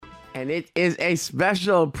And it is a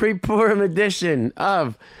special pre-Purim edition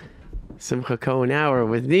of Simcha Cohen Hour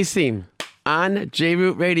with Nisim on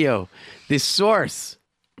JRoot Radio, the source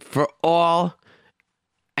for all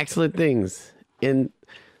excellent things in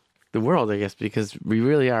the world, I guess, because we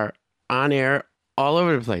really are on air all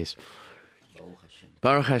over the place.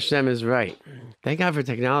 Baruch Hashem is right. Thank God for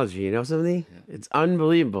technology. You know something? Yeah. It's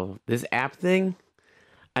unbelievable. This app thing,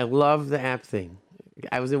 I love the app thing.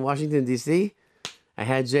 I was in Washington, D.C., I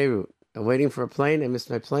had JRoot. I'm waiting for a plane. I missed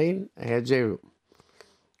my plane. I had JRoot.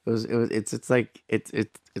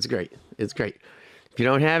 It's great. It's great. If you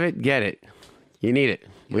don't have it, get it. You need it.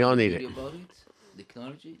 We all need it. About it, the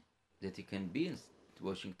technology that you can be in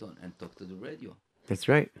Washington and talk to the radio. That's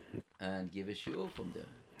right. And give a show from there.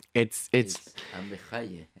 It's a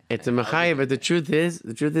mechaye. It's a And mechaye, but the truth is,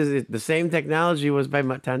 the same technology was by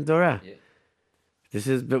Matan Torah.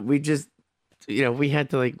 Yeah. But we just, we had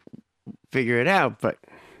to figure it out. But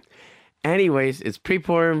anyways, it's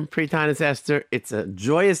pre-Purim, pre-Tanis Esther. It's a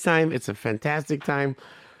joyous time. It's a fantastic time.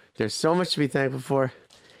 There's so much to be thankful for.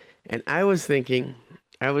 And I was thinking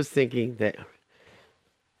that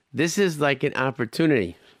this is like an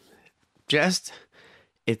opportunity. It's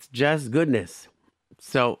just goodness.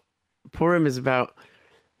 So Purim is about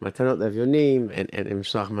Matanot Levyonim and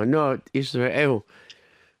Mshlach Manot, Ish Re'ehu.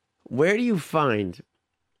 Where do you find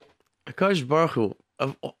HaKadosh Baruch Hu?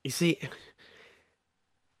 You see,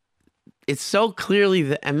 it's so clearly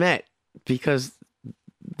the emet because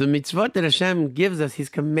the mitzvot that Hashem gives us, He's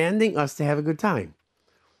commanding us to have a good time.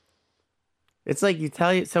 It's like you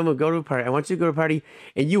tell someone, go to a party. I want you to go to a party,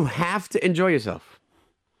 and you have to enjoy yourself.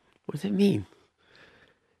 What does it mean?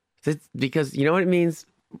 Because you know what it means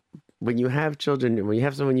when you have children and when you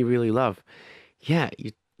have someone you really love. Yeah,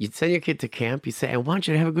 you send your kid to camp. You say, I want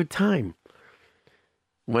you to have a good time.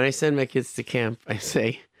 When I send my kids to camp, I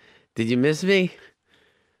say, did you miss me?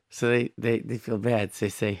 So they feel bad. So they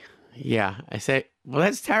say, yeah. I say, well,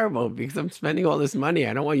 that's terrible because I'm spending all this money.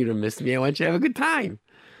 I don't want you to miss me. I want you to have a good time.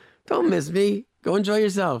 Don't miss me. Go enjoy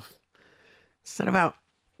yourself. It's not about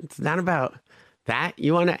that.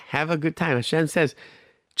 You want to have a good time. Hashem says,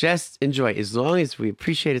 just enjoy. As long as we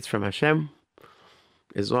appreciate it's from Hashem,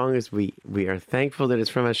 as long as we are thankful that it's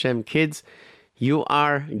from Hashem, kids, you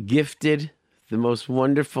are gifted the most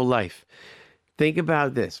wonderful life. Think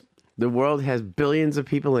about this. The world has billions of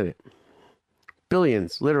people in it.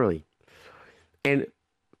 Billions, literally. And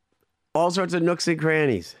all sorts of nooks and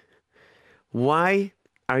crannies. Why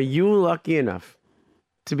are you lucky enough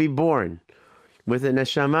to be born with a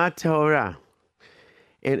neshama tehorah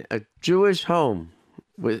in a Jewish home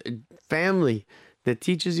with a family that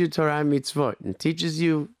teaches you Torah and mitzvot and teaches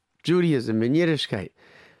you Judaism and Yiddishkeit?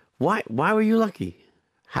 Why were you lucky?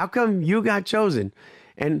 How come you got chosen?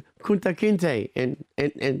 And Kunta Kinte in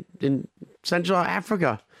Central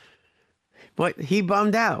Africa, what he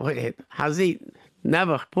bummed out. How's he?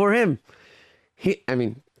 Never. Poor him.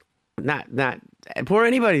 Not poor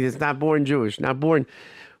anybody that's not born Jewish, not born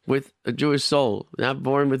with a Jewish soul, not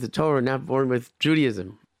born with the Torah, not born with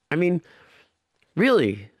Judaism.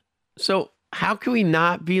 Really. So how can we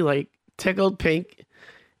not be tickled pink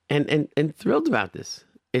and thrilled about this?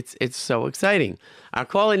 It's so exciting. Our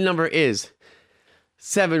call-in number is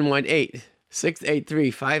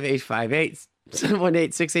 718-683-5858.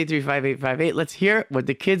 718-683-5858. Let's hear what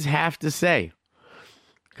the kids have to say.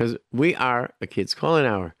 Because we are a kids call-in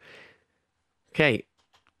hour. Okay.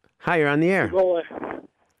 Hi, you're on the air.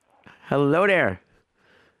 Hello there.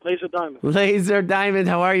 Laser Diamond. Laser Diamond,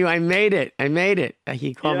 how are you? I made it.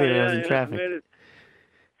 He called me when I was in traffic. I made it.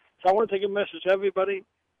 So I want to take a message to everybody.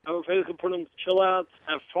 I'm afraid to put them chill out,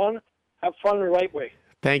 have fun the right way.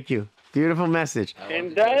 Thank you. Beautiful message.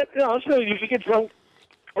 And that, so you should get drunk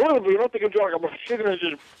a little bit. You don't think I'm drunk. I'm sitting there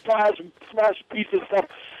just smash pieces of stuff.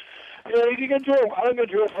 You can get drunk. I don't get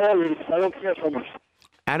drunk always. I don't care so much.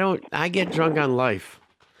 I get drunk on life.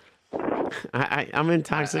 I'm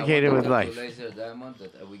intoxicated with life. Laser Diamond,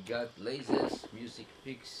 that we got Laser's Music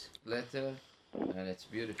Picks letter, and it's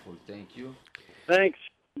beautiful. Thank you. Thanks.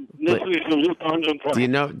 Do you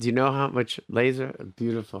know how much Laser?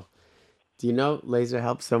 Beautiful. Do you know Laser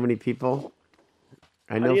helps so many people?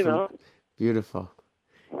 I know. Beautiful.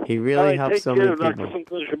 He really helps so many people.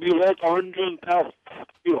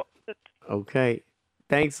 Okay.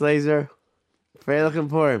 Thanks, Laser. Very looking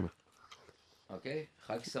for him. Okay.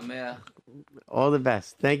 Chag Sameach. All the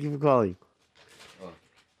best. Thank you for calling.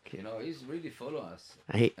 Oh, he's really follow us,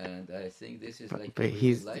 and I think this is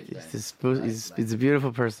he's a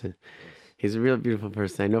beautiful person. Yes. He's a real beautiful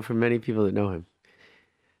person. I know from many people that know him.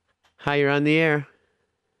 Hi, you're on the air.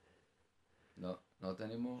 No. Not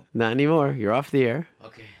anymore. Not anymore. You're off the air.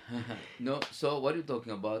 Okay. No. So what are you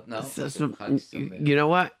talking about now? You know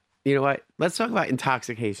what? You know what? Let's talk about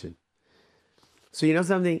intoxication. So you know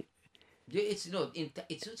something? Yeah, it's not.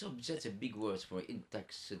 It's also such a big word for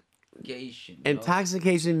intoxication.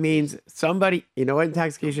 Intoxication means somebody. You know what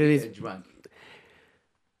intoxication is? Drunk.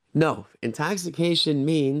 No, intoxication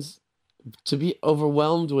means to be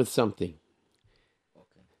overwhelmed with something.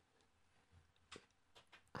 Okay.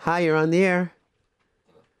 Hi, you're on the air.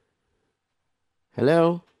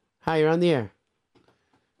 Hello? Hi, you're on the air.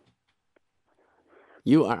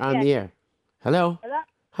 You are on the air. Hello? Hello?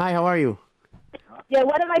 Hi, how are you? Yeah,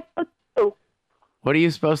 what am I supposed to do? What are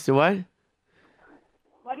you supposed to what?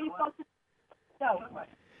 What are you supposed to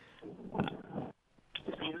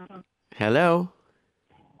do? Hello?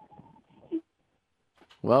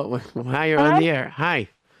 Well, hi, you're on the air. Hi.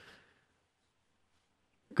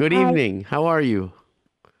 Good Hi. evening. How are you?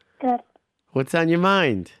 Good. What's on your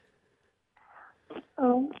mind? I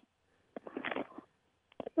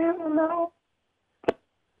don't know.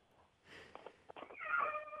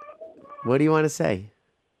 What do you want to say?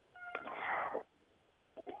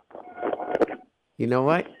 You know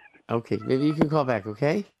what? Okay, maybe you can call back,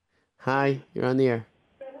 okay? Hi, you're on the air.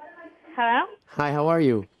 Hello? Hi, how are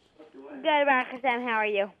you? Good, Baruch Hashem. How are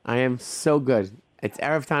you? I am so good. It's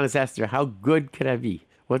Erev Tanis Esther. How good could I be?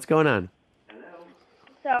 What's going on?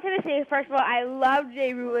 So I'm going to say, first of all, I love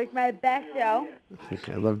JRoot. It's my best show.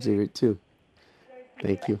 I love JRoot too.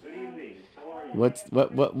 Thank you. What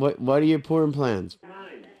are your Purim plans?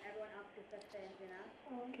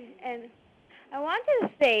 And I wanted to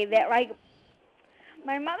say that, like,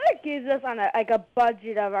 my mother gives us on a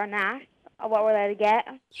budget of our nash, of what we're allowed to get.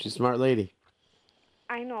 She's a smart lady.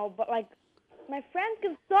 I know, but, like, my friends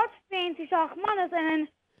give such fancy shachmanas, and then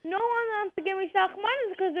no one wants to give me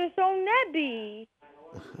shachmanas because they're so nebby.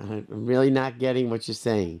 I'm really not getting what you're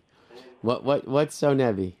saying. What's so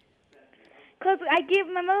nebby? Because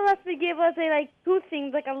my mother lets me give, let's say, like, two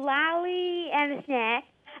things, like a lolly and a snack.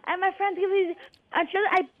 And my friends give me, I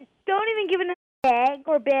don't even give it an egg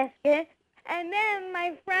or basket. And then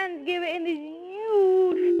my friends give it in these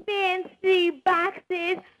huge, fancy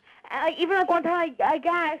boxes. Like, even like one time I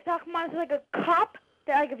got a shachmanas, like a cup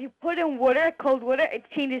that, like, if you put in water, cold water, it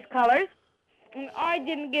changes colors. And I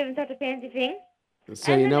didn't give them such a fancy thing.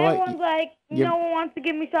 So and you then know everyone's what? like, no one wants to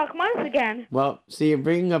give me shachmanas again. Well, see, you're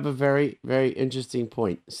bringing up a very, very interesting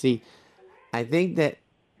point. See, I think that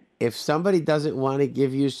if somebody doesn't want to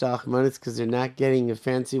give you shachmanis because they're not getting a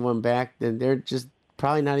fancy one back, then they're just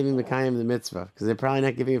probably not even mekayim the mitzvah because they're probably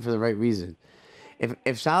not giving it for the right reason. If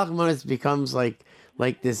shachmanis becomes like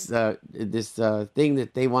this thing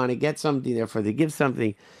that they want to get something, therefore they give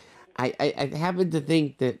something, I happen to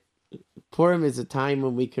think that Purim is a time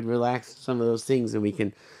when we could relax some of those things, and we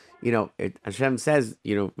can, Hashem says,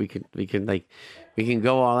 we can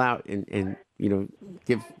go all out and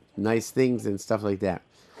give nice things and stuff like that.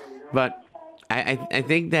 But I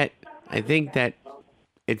think that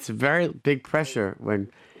it's a very big pressure when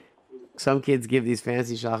some kids give these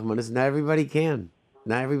fancy shachmanis. Not everybody can.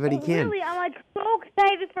 Not everybody can. Really, I'm like so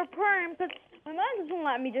excited for Purim because my mom doesn't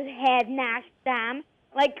let me just head nash them.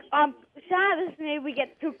 Like on Shabbos, maybe we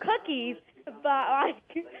get 2 cookies, but like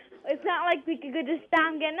it's not like we could just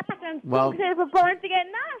stop getting nashed. I'm so excited for Purim to get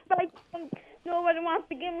nashed, but like nobody wants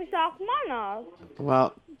to give me shachmanas.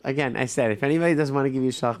 Well, again, I said if anybody doesn't want to give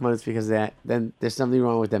you shachmanas because of that, then there's something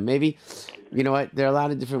wrong with them. Maybe, you know what? There are a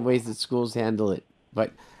lot of different ways that schools handle it,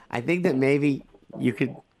 but I think that maybe you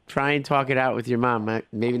could try and talk it out with your mom.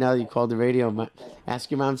 Maybe now that you called the radio,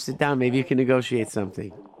 ask your mom to sit down. Maybe you can negotiate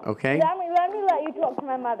something. Okay? Let me let you talk to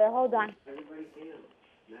my mother. Hold on.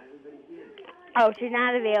 Oh, she's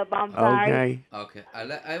not available. I'm sorry. Okay.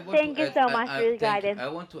 Thank you so much for your guidance. I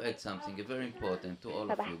want to add something very important to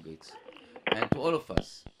all of you kids and to all of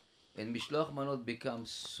us. And Mishloach Manot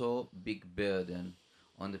becomes so big burden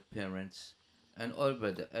on the parents and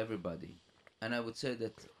everybody. And I would say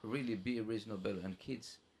that really be reasonable, and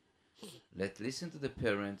kids, listen to the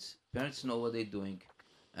parents. Parents know what they're doing,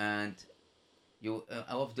 and you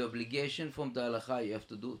of the obligation from the halacha, you have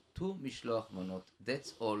to do 2 mishloach manot.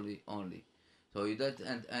 That's only. So you that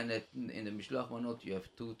and in the mishloach manot you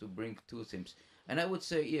have to bring 2 things. And I would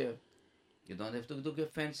say here, you don't have to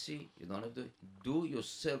get fancy. You don't have to do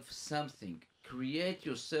yourself something. Create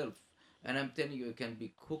yourself. And I'm telling you, you can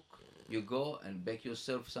be cook. You go and bake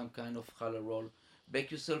yourself some kind of challah roll.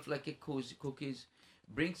 Bake yourself like a cookies.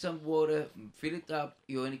 Bring some water, fill it up.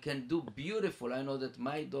 You can do beautiful. I know that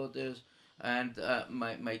my daughters and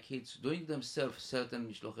my kids doing themselves certain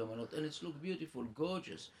mishlochei manot, and it's look beautiful,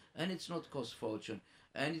 gorgeous, and it's not cost fortune,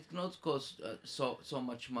 and it not cost so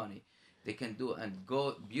much money. they can do and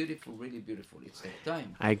go beautiful, really beautiful. It's take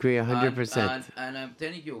time. I agree 100%. And I'm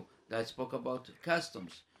telling you, I spoke about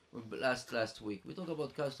customs last week. We talk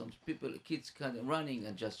about customs. Kids kind of running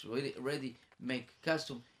and just really ready make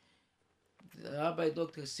custom. Rabbi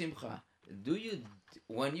Dr. Simcha,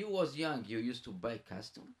 when you was young, you used to buy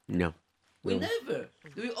custom? No. We never.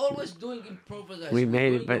 We always doing improvisation. We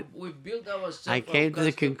made it, but we built ourselves. I came to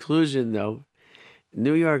the conclusion, though,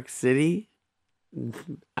 New York City,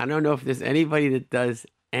 I don't know if there's anybody that does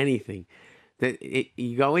anything.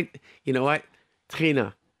 You go in, you know what?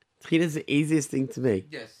 Trina. Trina's the easiest thing to make.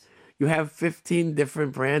 Yes. You have 15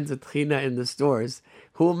 different brands of Trina in the stores.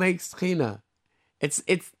 Who makes Trina? It's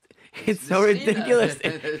so ridiculous.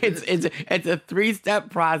 It's a 3-step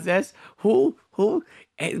process. Who?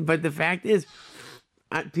 But the fact is,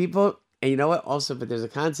 people, and you know what? Also, but there's a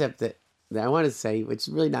concept that I want to say, which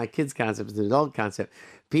is really not a kid's concept, it's an adult concept.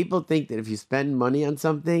 People think that if you spend money on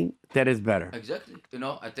something, that is better. Exactly.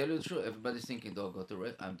 I tell you the truth. Everybody's thinking, "Oh, go to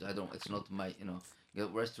restaurant." I don't. It's not my. Get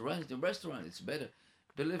restaurant. The restaurant. It's better.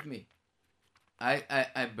 Believe me.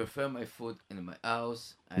 I prefer my food in my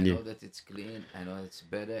house. I know that it's clean. I know it's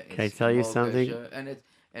better. Can I tell you something? Kosher,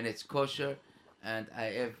 and it's kosher. And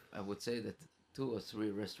I would say that 2 or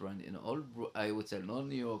 3 restaurants in all. I would say not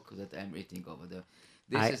New York that I'm eating over there.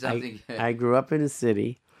 This is something. I grew up in a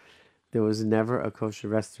city. There was never a kosher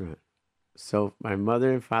restaurant. So my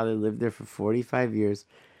mother and father lived there for 45 years.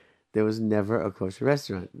 There was never a kosher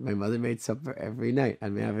restaurant. My mother made supper every night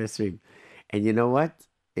on Me'av Esrim. And you know what?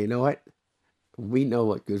 We know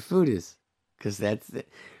what good food is. Because that's it.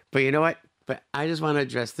 But you know what? But I just want to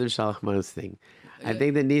address the Shalach Manos thing. I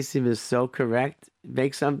think that Nissim is so correct.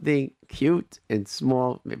 Make something cute and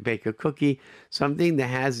small. Bake a cookie. Something that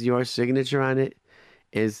has your signature on it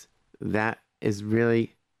is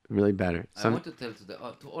really... really better. I want to tell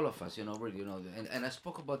to all of us, really, and I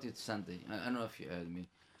spoke about it Sunday. I don't know if you heard me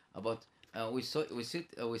about. We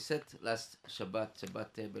sat last Shabbat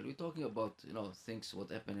table. We're talking about things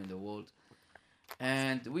what happen in the world,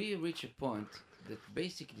 and we reach a point that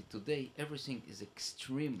basically today everything is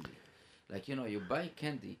extremely, like you buy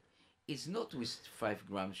candy. It's not with 5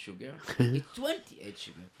 grams sugar. It's 28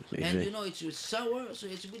 sugar, and it's sour, so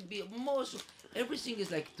it will be more. So everything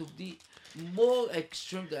is like to be more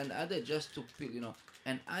extreme than other just to feel,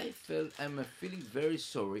 And I'm feeling very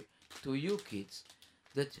sorry to you kids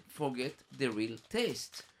that forget the real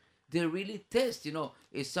taste. The real taste,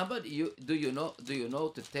 is somebody do you know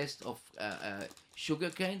the taste of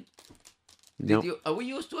sugar cane? No. We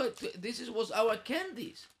used to. Was our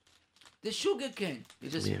candies. The sugar cane. You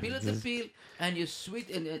just peel the peel and you sweet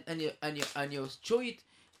and you chew it,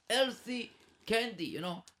 healthy candy,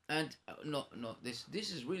 And no,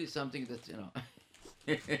 this is really something that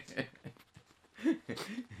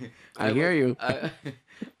I hear you.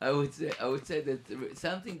 I would say that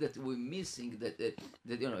something that we're missing that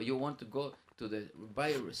you want to go to buy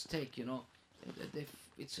a steak,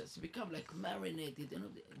 it's become like marinated.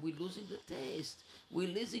 We're losing the taste.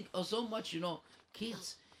 We're losing so much. Kids,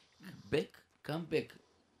 come back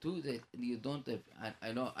to that. You don't have.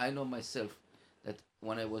 I know myself that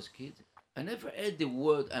when I was a kid. I never heard the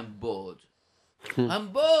word "I'm bored." I'm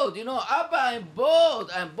bored, Abba. I'm bored.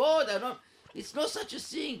 I don't. It's not such a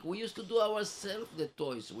thing. We used to do ourselves the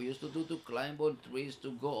toys. We used to climb on trees,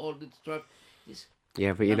 to go all the stuff.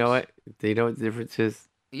 Yeah, but you know what? You know what the difference is?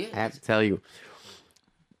 Yeah, I have to tell you.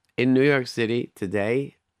 In New York City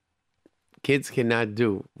today, kids cannot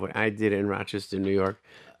do what I did in Rochester, New York.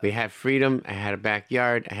 We had freedom. I had a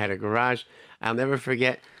backyard. I had a garage. I'll never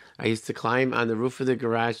forget. I used to climb on the roof of the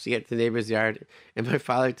garage to get to the neighbor's yard, and my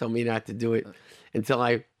father told me not to do it until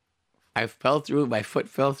I fell through. My foot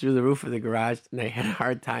fell through the roof of the garage, and I had a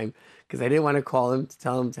hard time because I didn't want to call him to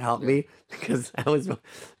tell him to help me because I was.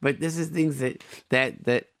 But this is things that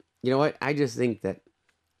you know what? I just think that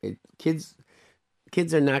kids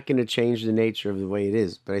are not going to change the nature of the way it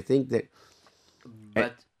is. But I think that.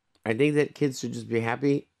 I think that kids should just be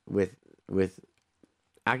happy with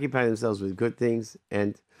occupy themselves with good things.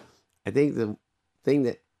 And I think the thing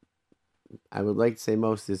that I would like to say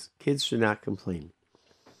most is kids should not complain.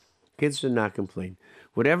 Kids should not complain.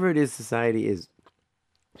 Whatever it is society is,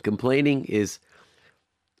 complaining is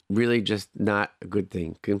really just not a good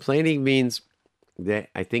thing. Complaining means that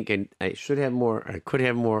I think I should have more, I could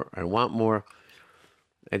have more, I want more.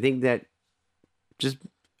 I think that just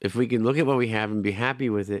if we can look at what we have and be happy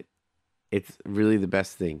with it, it's really the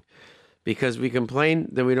best thing. Because we complain,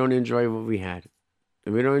 then we don't enjoy what we had.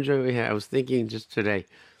 And we don't enjoy what we had. I was thinking just today,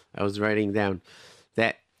 I was writing down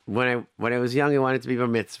that when I was young, I wanted to be bar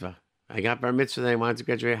mitzvah. I got bar mitzvah, then I wanted to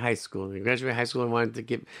graduate high school. And I graduated high school, I wanted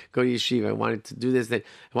to go to yeshiva. I wanted to do this, then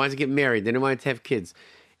I wanted to get married, then I wanted to have kids.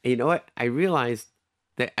 And you know what? I realized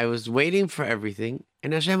that I was waiting for everything,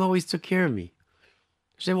 and Hashem always took care of me.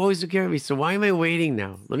 Hashem always took care of me. So why am I waiting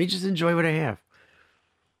now? Let me just enjoy what I have.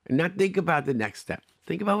 And not think about the next step.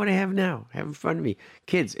 Think about what I have now. Have in front of me.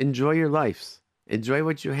 Kids, enjoy your lives. Enjoy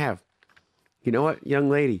what you have. You know what, young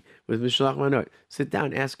lady with Mishloach Manot, sit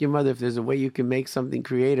down, ask your mother if there's a way you can make something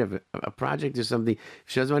creative, a project or something. If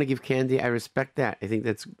she doesn't want to give candy, I respect that. I think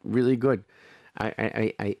that's really good.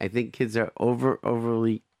 I think kids are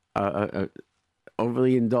overly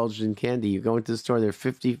indulged in candy. You go into the store, there are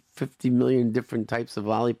 50 million different types of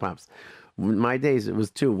lollipops. In my days, it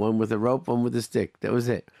was 2, one with a rope, one with a stick. That was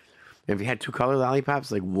it. If you had 2 color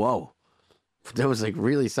lollipops, like, whoa. That was like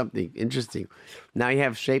really something interesting. Now you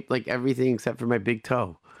have shaped like everything except for my big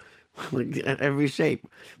toe. Like every shape.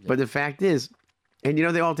 Yeah. But the fact is, and you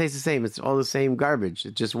know, they all taste the same. It's all the same garbage.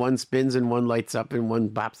 It's just one spins and one lights up and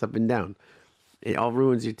one pops up and down. It all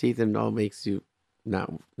ruins your teeth and it all makes you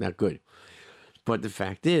not good. But the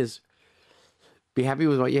fact is, be happy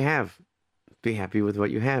with what you have. Be happy with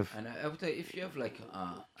what you have. And I would say, if you have like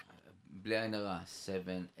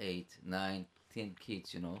 7, 8, 9, 10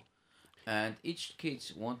 kids, you know, and each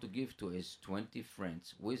kids want to give to his 20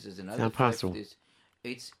 friends, with is another not possible.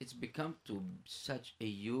 It's become to such a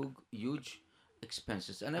huge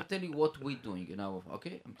expenses. And I'm telling you what we're doing, you know.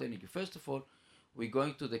 Okay, I'm telling you. First of all, we're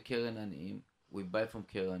going to the Keren Aniim. We buy from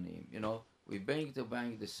Keren Aniim. You know, we're buying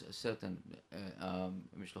this certain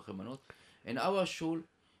Mishlochei Manot. In our shul,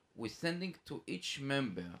 we're sending to each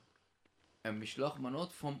member a Mishloch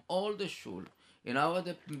Manot from all the shul. In our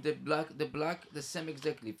the black the same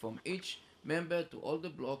exactly from each member to all the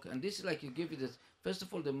block, and this is like you give it this. First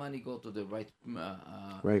of all, the money go to the right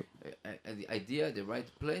the idea, the right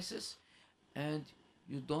places, and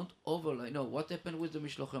you don't overlay. You know what happened with the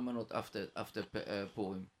Mishloch Manot after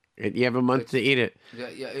Purim? You have a month to eat it.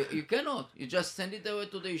 Yeah, you cannot. You just send it away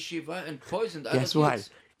to the yeshiva and poison the Guess other what? kids.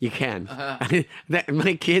 You can.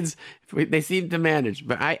 My kids, they seem to manage.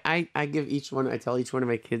 But I give each one, I tell each one of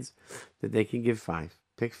my kids that they can give 5.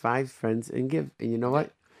 Pick 5 friends and give. And you know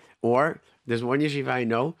what? Or there's one yeshiva I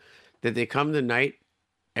know that they come the night,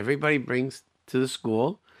 everybody brings to the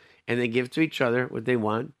school, and they give to each other what they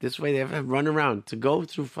want. This way they have to run around. To go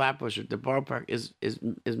through Flatbush or the ballpark is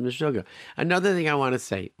Meshuggah. Another thing I want to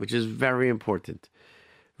say, which is very important.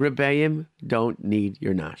 Rebbeim don't need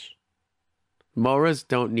your nash. Moras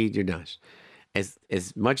don't need your nash. As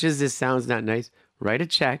much as this sounds not nice, write a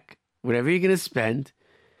check, whatever you're going to spend,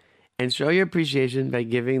 and show your appreciation by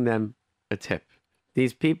giving them a tip.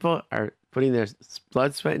 These people are putting their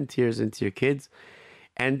blood, sweat, and tears into your kids,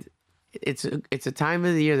 and it's a time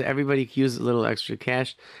of the year that everybody can use a little extra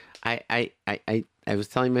cash. I was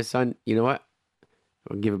telling my son, you know what?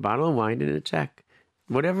 I'll give a bottle of wine and a check.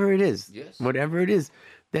 Whatever it is. Yes. Whatever it is.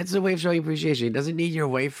 That's a way of showing appreciation. He doesn't need your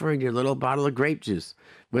wafer and your little bottle of grape juice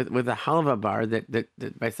with a halva bar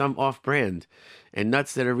that by some off brand and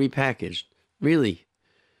nuts that are repackaged. Really.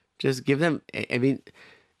 Just give them, I mean,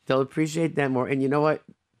 they'll appreciate that more. And you know what?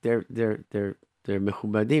 They're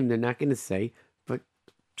mechubadim. They're not going to say, but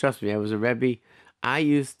trust me, I was a Rebbe. I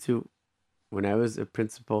used to, when I was a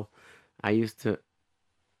principal, I used to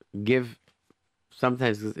give,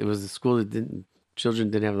 sometimes it was a school that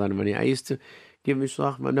children didn't have a lot of money. I used to give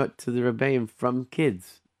Mishloach Manot to the Rebbeim from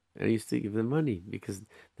kids. I used to give them money because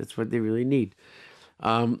that's what they really need.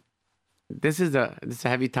 This is a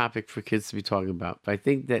heavy topic for kids to be talking about, but I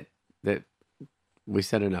think that we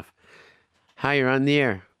said enough. Hi, you're on the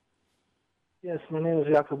air. Yes, my name is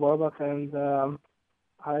Jacob Orbach, and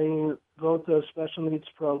I go to a special needs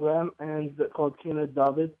program called Kinder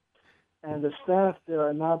David, and the staff there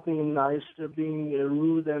are not being nice. They're being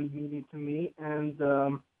rude and mean to me, and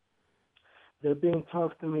they're being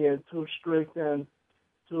tough to me and too strict and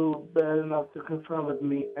too bad enough to confront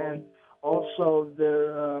me. And also,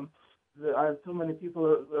 I have too many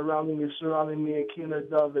people surrounding me at Kinder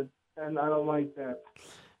David, and I don't like that.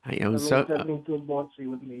 They're being too bossy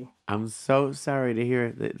with me. I'm so sorry to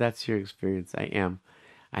hear that's your experience. I am.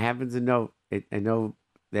 I happen to know it. I know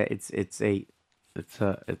that it's a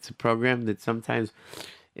program that sometimes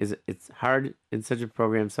it's hard in such a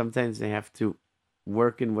program. Sometimes they have to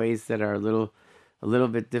work in ways that are a little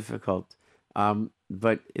bit difficult.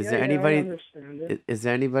 But is there anybody? I understand it. Is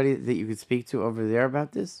there anybody that you could speak to over there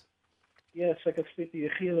about this? Yes, I could speak to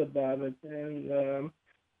Yechiel about it,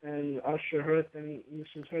 and Usher Hurt and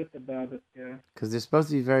Mrs. Hurt about it. Yeah. Because they're supposed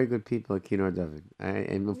to be very good people at Kinder David.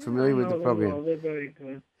 I'm familiar with the program. No, they're very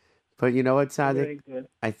good. But you know what, Sadik? Very good.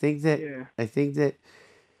 I think that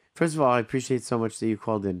First of all, I appreciate so much that you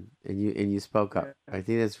called in and you spoke up. I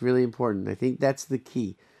think that's really important. I think that's the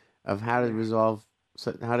key of how to resolve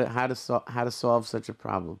how to solve such a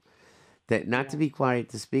problem. That not to be quiet,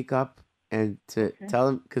 to speak up and to tell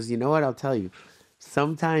them, because you know what, I'll tell you.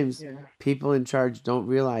 Sometimes people in charge don't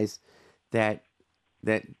realize that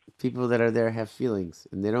that people that are there have feelings,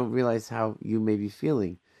 and they don't realize how you may be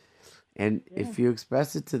feeling. And if you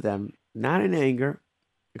express it to them, not in anger,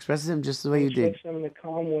 express it to them just the way you did. In a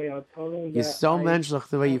calm way. I'll tell them You're that so menschlich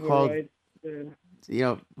the way you called.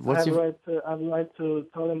 What's your... I'd like to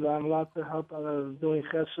tell them that I'm allowed to help out of doing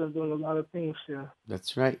chesed, doing a lot of things. Yeah.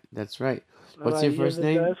 That's right. That's right. What's your first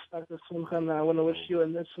name? Best, Dr. Simcha, and I want to wish you a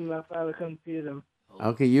nitzum nafal.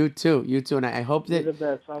 Okay, you too, and I hope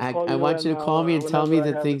that I want you to call me and tell me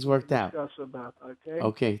that things worked out.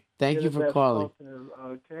 Okay, thank you for calling.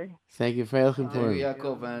 Okay. Thank you, Thank you,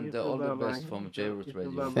 Yaakov, and all the best from JRoot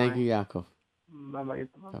Radio. Thank you, Yaakov. Bye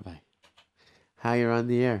bye. Hi, you're on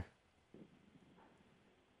the air.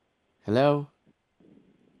 Hello.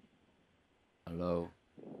 Hello.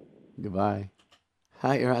 Goodbye.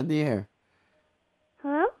 Hi, you're on the air.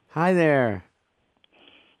 Hello? Hi there.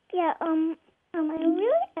 Yeah, I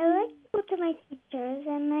like to go to my teachers,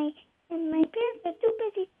 and my parents are too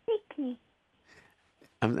busy to take me.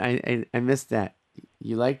 I missed that.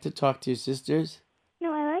 You like to talk to your sisters?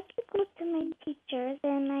 No, I like to go to my teachers,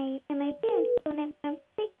 and my parents don't have time to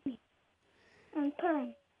take me. I'm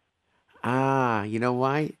Purim. Ah, you know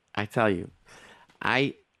why? I tell you,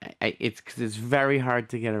 it's because it's very hard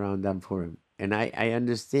to get around on Purim, and I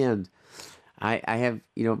understand. I have,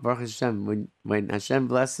 Baruch Hashem, when Hashem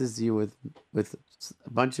blesses you with a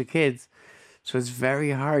bunch of kids, so it's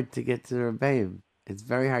very hard to get to the Rebbeim. It's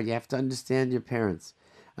very hard. You have to understand your parents.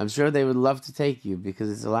 I'm sure they would love to take you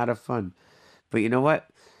because it's a lot of fun. But you know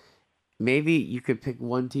what? Maybe you could pick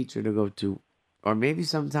one teacher to go to, or maybe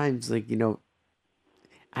sometimes, I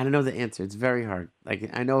don't know the answer. It's very hard.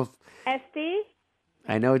 I know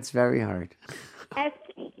I know it's very hard.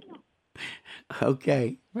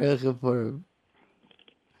 Okay.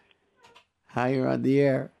 Hi, you're on the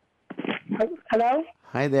air. Hello?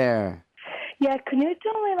 Hi there. Yeah, can you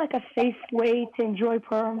tell me a safe way to enjoy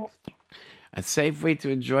Purim? A safe way to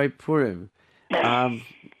enjoy Purim.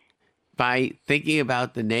 By thinking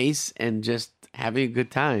about the nace and just having a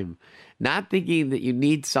good time. Not thinking that you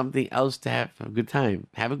need something else to have a good time.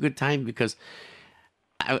 Have a good time because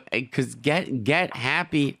get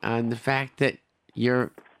happy on the fact that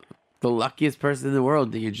you're the luckiest person in the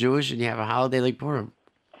world, that you're Jewish and you have a holiday like Purim.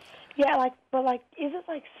 Yeah, is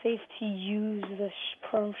it safe to use this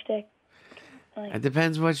Purim stick? It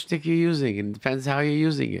depends what stick you're using, and it depends how you're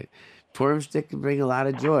using it. Purim stick can bring a lot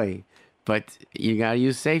of joy, but you gotta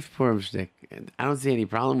use safe Purim stick. And I don't see any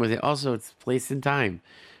problem with it. Also, it's place and time,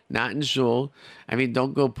 not in shul. I mean,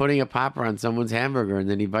 don't go putting a popper on someone's hamburger and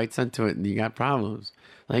then he bites into it and you got problems.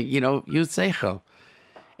 Use seichel.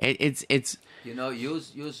 It's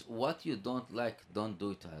use what you don't like. Don't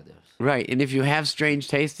do it to others. Right, and if you have strange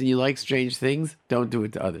taste and you like strange things, don't do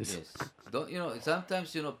it to others. Yes.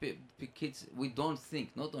 Sometimes kids, we don't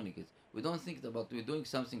think. Not only kids, we don't think about we're doing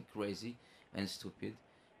something crazy and stupid,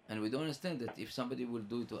 and we don't understand that if somebody will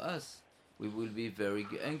do it to us, we will be very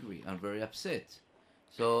angry and very upset.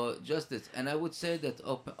 So just this, and I would say that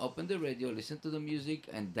open the radio, listen to the music,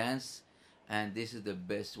 and dance. And this is the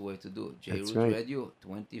best way to do it. JRoot Radio,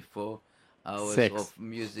 24 hours of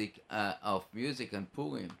music and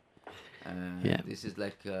Purim. This is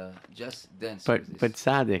just dance. But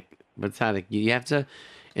Tzaddik, you have to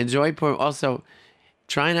enjoy Purim. Also,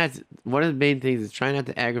 one of the main things is try not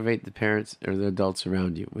to aggravate the parents or the adults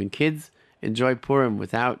around you. When kids enjoy Purim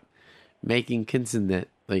without making kinsin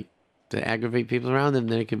to aggravate people around them,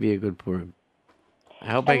 then it could be a good Purim.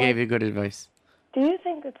 I hope I gave you good advice. Do you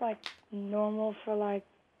think it's normal for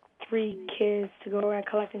 3 kids to go around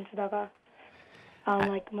collecting tzedakah?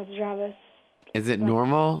 Mother Travis? Is it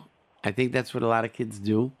normal? I think that's what a lot of kids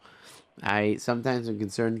do. I sometimes am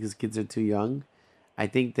concerned because kids are too young. I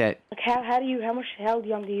think that how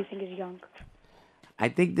young do you think is young? I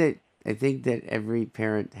think that every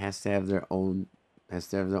parent has to have their own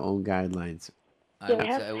guidelines.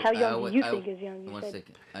 How young do you think is young? One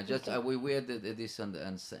second. We had this on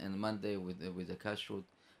Monday with the kashrut.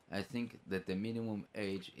 I think that the minimum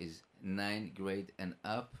age is 9th grade and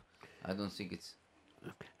up. I don't think it's.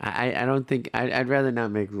 I don't think I'd rather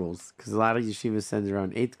not make rules because a lot of yeshivas send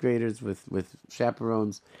around 8th graders with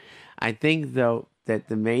chaperones. I think though that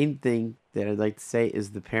the main thing that I'd like to say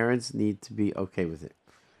is the parents need to be okay with it.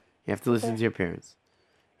 You have to listen to your parents,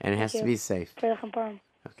 and it has to be safe.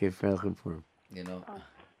 Okay, Freilich Purim.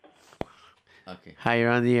 Okay. Hi,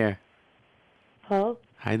 you're on the air. Hello?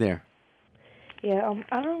 Hi there. Yeah,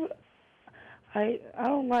 I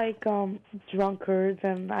don't like drunkards,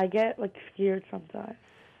 and I get like scared sometimes.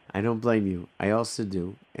 I don't blame you. I also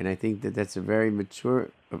do, and I think that that's a very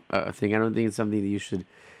mature thing. I don't think it's something that you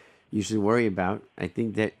should worry about. I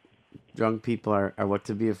think that drunk people are what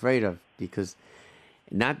to be afraid of because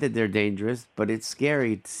not that they're dangerous, but it's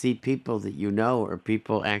scary to see people that you know or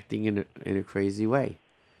people acting in a crazy way.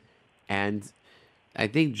 And I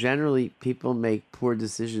think generally people make poor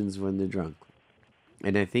decisions when they're drunk.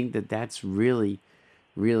 And I think that that's really,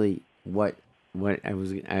 really what I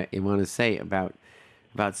want to say about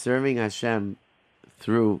serving Hashem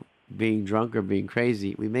through being drunk or being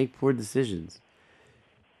crazy. We make poor decisions.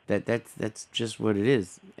 That's just what it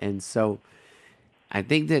is. And so I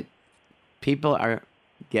think that people are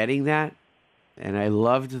getting that. And I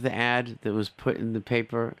loved the ad that was put in the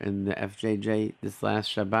paper in the FJJ this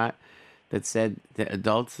last Shabbat that said that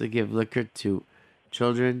adults that give liquor to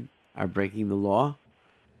children are breaking the law.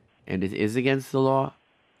 And it is against the law.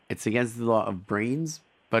 It's against the law of brains,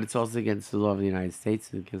 but it's also against the law of the United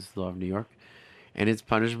States and against the law of New York. And it's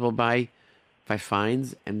punishable by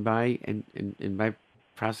fines and by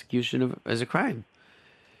prosecution as a crime.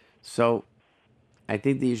 So I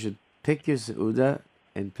think that you should pick your Seudah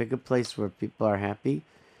and pick a place where people are happy.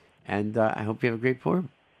 And I hope you have a great Purim.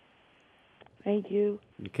 Thank you.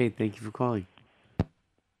 Okay, thank you for calling.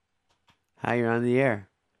 Hi, you're on the air.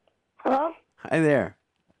 Hello? Hi there.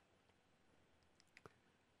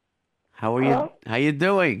 How are you? Hello? How you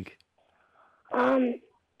doing? I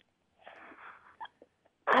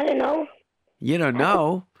don't know. You don't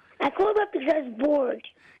know. I called up because I was bored.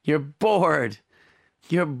 You're bored.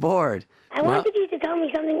 You're bored. I wanted you to tell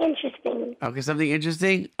me something interesting. Okay, something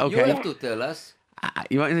interesting? You Okay. have to tell us.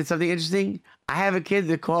 You want something interesting? I have a kid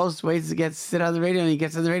that calls, waits to sit on the radio, and he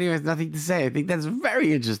gets on the radio and has nothing to say. I think that's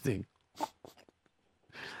very interesting.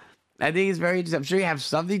 I think it's very interesting. I'm sure you have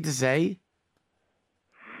something to say.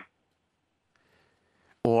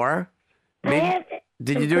 Or, maybe,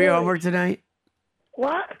 did you do your homework tonight?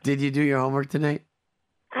 What? Did you do your homework tonight?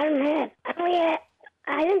 I don't have.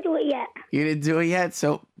 I didn't do it yet. You didn't do it yet,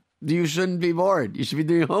 so you shouldn't be bored. You should be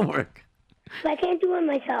doing homework. But I can't do it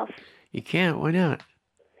myself. You can't. Why not?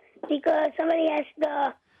 Because somebody has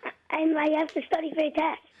to, and I have to study for a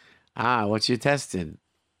test. What's your test in?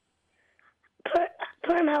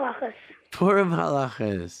 Purim halachas. Purim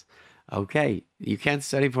halachas. Okay. You can't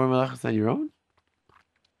study Purim halachas on your own?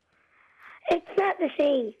 It's not the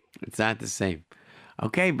same. It's not the same.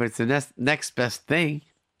 Okay, but it's the next best thing.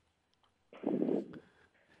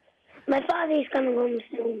 My father's coming home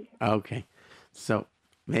soon. Okay. So,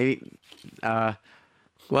 maybe, well,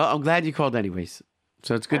 I'm glad you called anyways.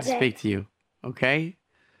 So it's good to speak to you. Okay?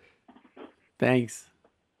 Thanks.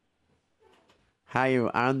 Hi,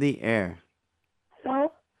 you're on the air.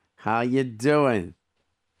 Hello? How you doing?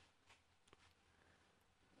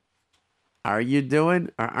 Are you doing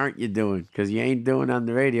or aren't you doing? Because you ain't doing on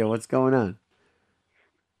the radio. What's going on?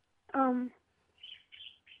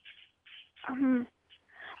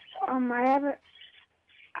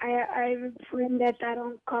 I have a friend that I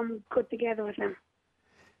don't come good together with him.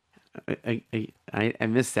 I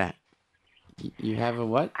missed that. You have a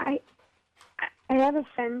what? I have a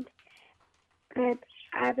friend that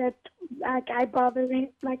I bother him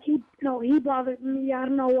he bothers me. I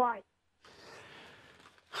don't know why.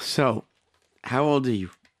 So, how old are you?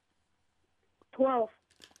 12.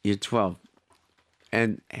 You're 12.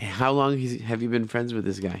 And how long have you been friends with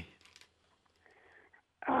this guy?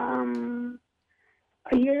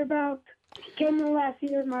 A year about. He came in last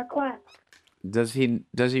year in my class. Does he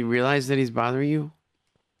realize that he's bothering you?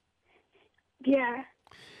 Yeah.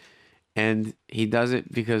 And he does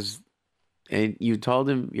it because, and you told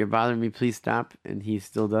him, you're bothering me, please stop, and he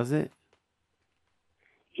still does it?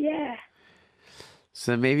 Yeah.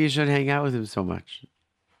 So maybe you shouldn't hang out with him so much.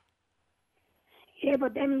 Yeah,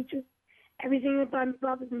 but then he just, everything about me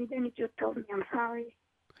bothers me, then he just tells me I'm sorry.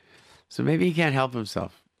 So maybe he can't help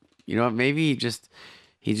himself. You know what? Maybe he just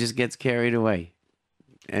gets carried away.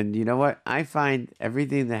 And you know what? I find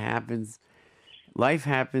everything that happens, life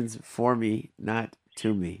happens for me, not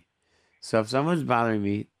to me. So if someone's bothering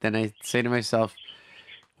me, then I say to myself,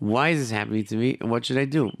 why is this happening to me? And what should I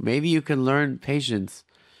do? Maybe you can learn patience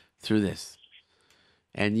through this.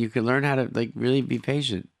 And you can learn how to really be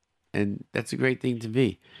patient. And that's a great thing to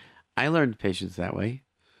be. I learned patience that way.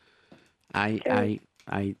 I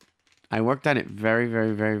worked on it very,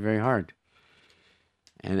 very, very, very hard.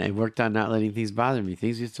 And I worked on not letting things bother me.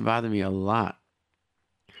 Things used to bother me a lot.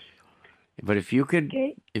 But if you could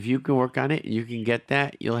work on it and you can get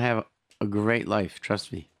that, you'll have a great life.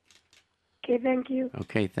 Trust me. Okay, thank you.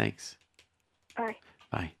 Okay, thanks. Bye.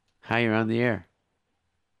 Bye. Hi, you're on the air.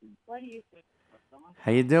 What do you think?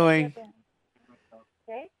 How you doing?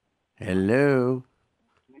 Okay. Hello.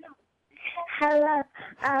 Hello.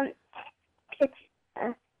 It's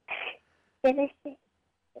Genesis.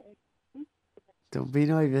 Don't be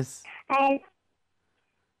nervous.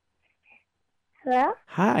 Hello.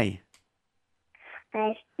 Hi. I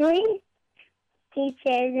have three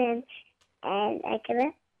teachers and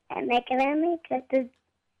academic to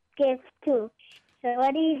give two. So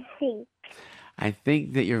what do you think? I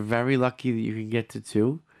think that you're very lucky that you can get to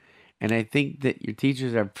 2. And I think that your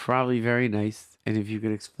teachers are probably very nice. And if you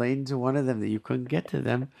could explain to one of them that you couldn't get to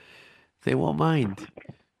them, they won't mind.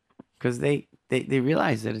 Because they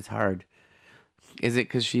realize that it's hard. Is it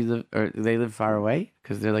because they live far away?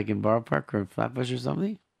 Because they're like in Borough Park or in Flatbush or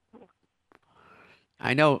something?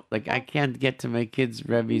 I know, like, I can't get to my kids'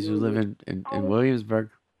 Rebbe's who live in Williamsburg.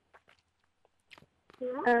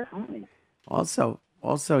 Also,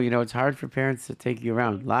 it's hard for parents to take you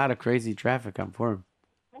around. A lot of crazy traffic on Purim.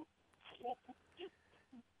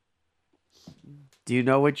 Do you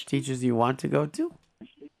know which teachers you want to go to?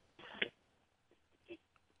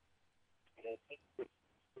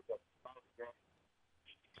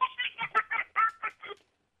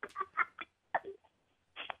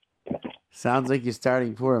 Sounds like you're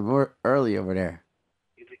starting Purim more early over there.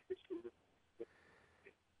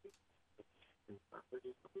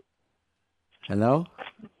 Hello?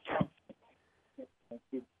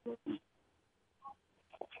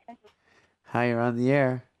 Hi, you're on the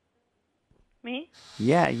air. Me?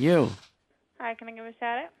 Yeah, you. Hi, can I give a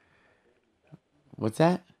shout out? What's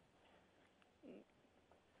that?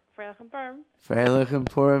 Freilich and Perm. Freilich and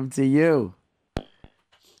Purim to you.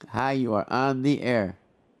 Hi, you are on the air.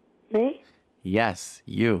 Me? Yes,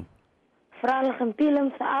 you. Freilich en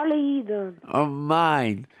Purim voor alle Jiden. Oh,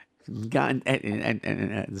 mine. And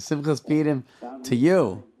Simcha's Purim to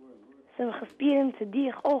you. Simcha Purim te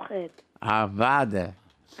dir ook het. Avada.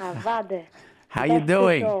 Avade. How you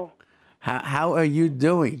doing? How are you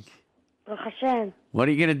doing? Baruch Hashem. What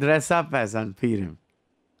are you going to dress up as on Purim?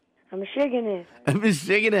 I'm a Shiganis. A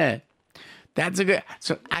Michiganer. That's a good...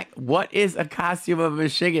 So, what is a costume of a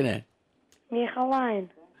Michiganer? Michalein.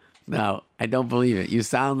 No, I don't believe it. You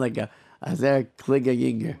sound like a Zer Klinger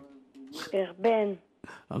Yinger. Ich bin.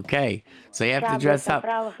 Okay, so you have to dress up.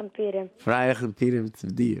 Freilich en Purim. Freilich and Purim to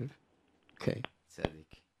dir. Okay.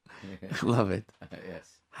 Tzaddik. Love it.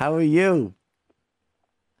 Yes. How are you?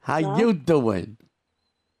 How Hello? you doing?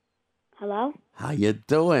 Hello? How you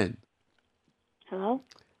doing? Hello?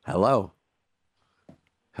 Hello?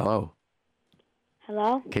 Hello?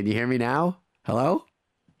 Hello? Can you hear me now? Hello?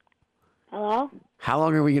 Hello? How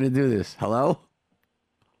long are we going to do this? Hello?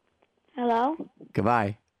 Hello?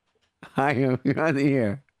 Goodbye. Hi, you're on the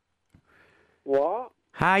air. What?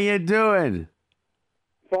 How you doing?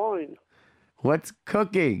 Fine. What's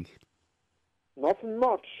cooking? Nothing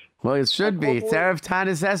much. Well, it should be. It's Erev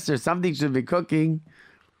Tanis Esther. Something should be cooking.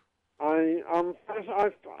 I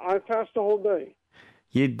fast the whole day.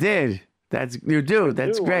 You did. You do.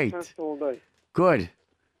 That's I great. fast the whole day. Good.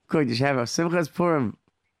 Good. You should have a Simchas Purim.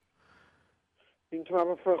 You can have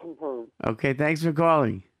a freaking perm. Okay, thanks for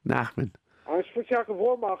calling, Nachman. I speak Yaakov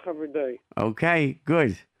Warbach every day. Okay,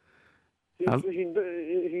 good. I figured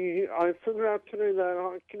out today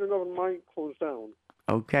that kindergarten might close down.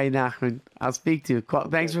 Okay, Nachman. I'll speak to you.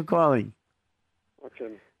 Thanks for calling.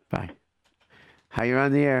 Okay. Bye. How you're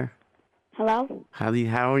on the air? Hello? How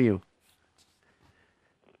are you?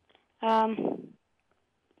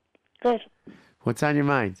 Good. What's on your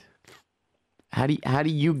mind? How do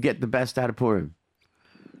you get the best out of Purim?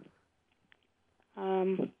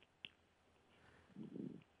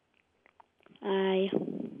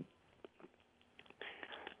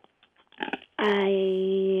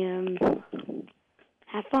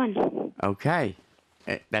 Have fun. Okay,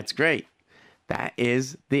 that's great. That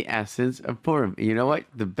is the essence of Purim. You know what?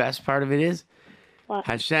 The best part of it is What?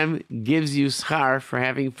 Hashem gives you schar for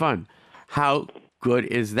having fun. How good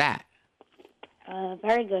is that?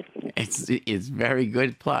 Very good. It's very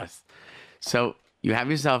good plus. So you have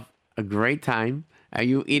yourself a great time. Are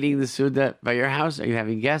you eating the Suda by your house? Are you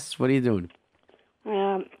having guests? What are you doing?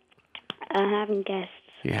 I'm having guests.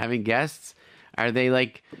 You're having guests? Are they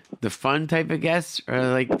like the fun type of guests or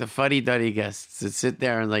like the fuddy-duddy guests that sit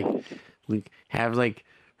there and like have like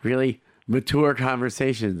really mature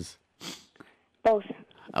conversations? Both.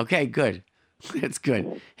 Okay, good. That's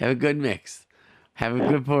good. Have a good mix. Have a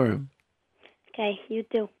good Purim. Okay, you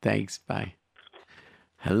too. Thanks. Bye.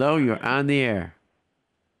 Hello, you're on the air.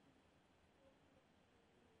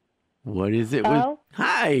 What is it? Hello?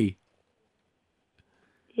 Hi.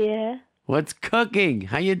 Yeah. What's cooking?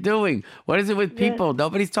 How you doing? What is it with people?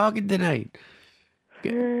 Nobody's talking tonight.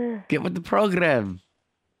 Get with the program.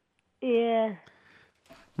 Yeah.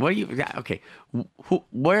 What are you? Okay.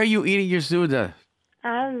 Where are you eating your Suda?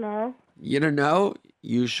 I don't know. You don't know?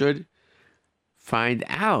 You should find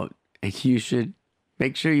out. And you should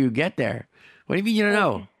make sure you get there. What do you mean you don't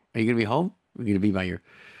know? Are you going to be home? Are you going to be by your...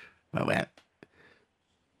 Well,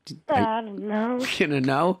 I don't know. You don't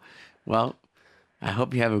know? Well, I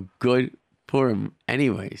hope you have a good Purim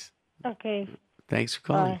anyways. Okay. Thanks for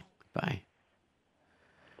calling. Bye.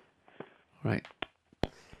 All right.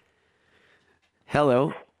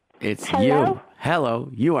 Hello. It's you. Hello.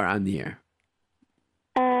 You are on the air.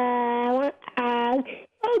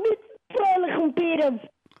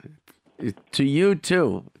 To you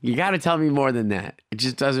too. You got to tell me more than that. It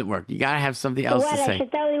just doesn't work. You got to have something else to say. I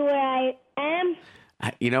should tell you where I am?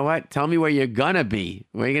 You know what? Tell me where you're gonna be.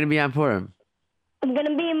 Where are you gonna be on Purim? I'm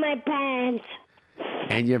gonna be in my pants.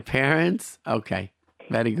 And your parents? Okay.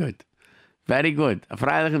 Very good. Very good.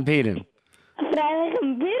 Freilichen Purim.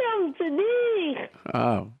 Freilichen Purim zu dich.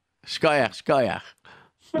 Oh. Shkoyach.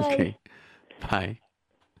 Okay. Bye.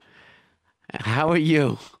 How are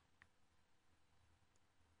you?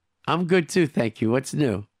 I'm good too, thank you. What's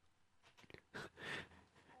new?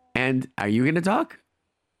 And are you going to talk?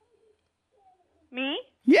 Me?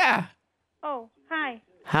 Yeah. Oh, hi.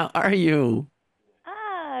 How are you?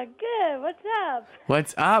 Good. What's up?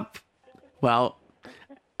 What's up? Well,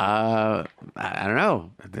 I don't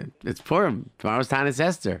know. It's Purim. Tomorrow's Tanis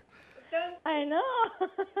Esther. I know.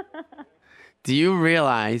 Do you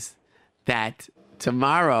realize that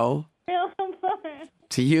tomorrow...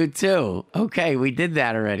 To you too. Okay, we did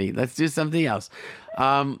that already. Let's do something else.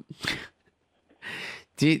 Are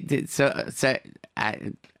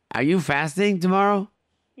you fasting tomorrow?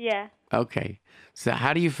 Yeah. Okay. So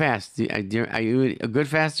how do you fast? Are you a good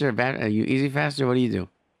faster? Are you easy faster? What do you do?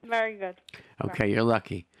 Very good. Okay, you're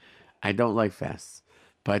lucky. I don't like fasts,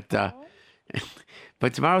 but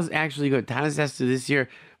but tomorrow's actually good. Tanis Esther this year,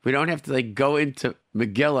 we don't have to go into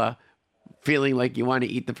Megillah feeling like you want to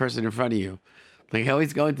eat the person in front of you. Like, I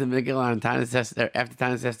always go into Megillah on Tanis Esther, after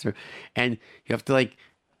Tanis Esther, and you have to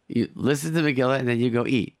you listen to Megillah and then you go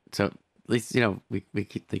eat. So at least we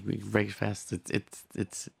keep we break fast.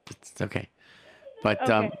 It's okay. But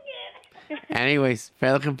okay. Anyways,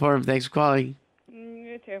 Freilichen Purim, thanks for calling.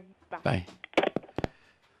 You too. Bye.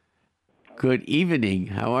 Good evening.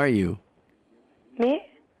 How are you? Me?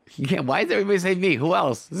 Yeah. Why does everybody say me? Who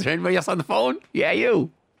else? Is there anybody else on the phone? Yeah,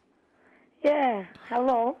 you. Yeah.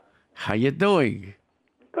 Hello. How you doing?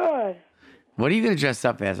 Good. What are you going to dress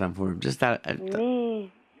up as on Purim? Just that.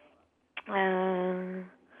 Me.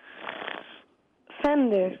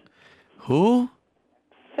 Sender. Who?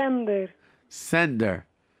 Sender.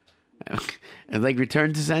 And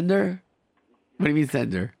return to sender? What do you mean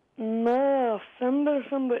sender? No, sender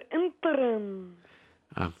from the interim.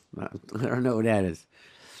 Oh, I don't know what that is.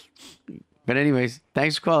 But anyways,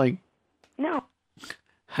 thanks for calling. No.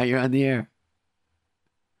 How you're on the air?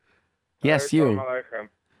 Yes, you.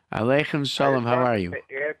 Aleichem Shalom. How are you? To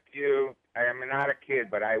ask you, I am not a kid,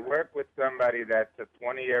 but I work with somebody that's a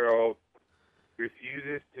 20-year-old,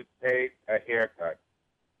 refuses to take a haircut.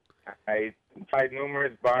 I tried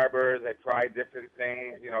numerous barbers. I tried different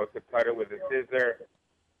things, to cut it with a scissor.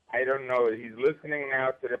 I don't know. He's listening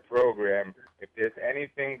now to the program. If there's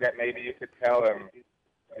anything that maybe you could tell him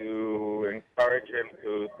to encourage him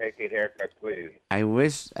to take a haircut, please. I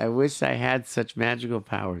wish I had such magical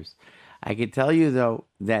powers. I can tell you, though,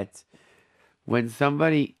 that when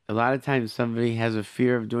a lot of times somebody has a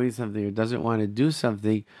fear of doing something or doesn't want to do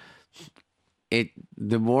something,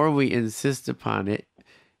 the more we insist upon it,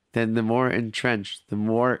 then the more entrenched, the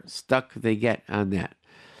more stuck they get on that.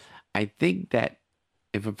 I think that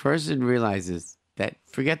if a person realizes that,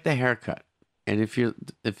 forget the haircut, and if the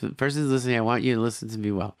person is listening, I want you to listen to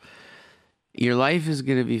me well. Your life is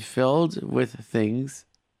going to be filled with things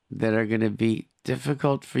that are going to be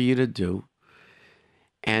difficult for you to do.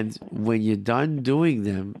 And when you're done doing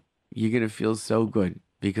them, you're going to feel so good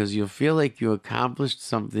because you'll feel like you accomplished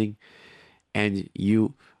something and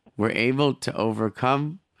you were able to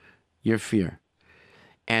overcome your fear.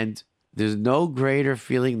 And there's no greater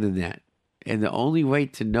feeling than that. And the only way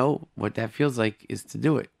to know what that feels like is to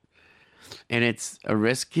do it. And it's a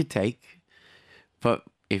risk you take. But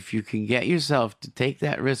if you can get yourself to take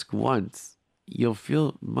that risk once, you'll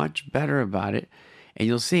feel much better about it. And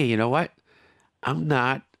you'll see, you know what? I'm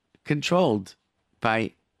not controlled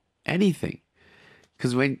by anything.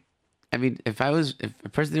 Because if a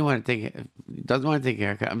person doesn't want to take a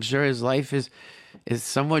haircut, I'm sure his life is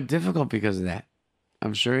somewhat difficult because of that.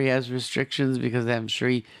 I'm sure he has restrictions because of that. I'm sure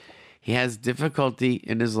He has difficulty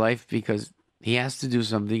in his life because he has to do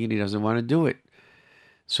something and he doesn't want to do it.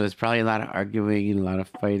 So it's probably a lot of arguing and a lot of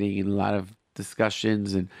fighting and a lot of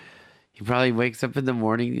discussions. And he probably wakes up in the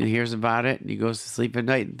morning and hears about it and he goes to sleep at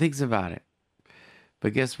night and thinks about it.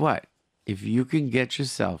 But guess what? If you can get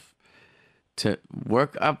yourself to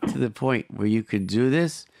work up to the point where you can do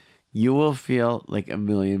this, you will feel like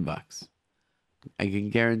 $1,000,000. I can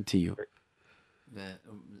guarantee you.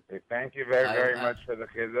 Hey, thank you very much for the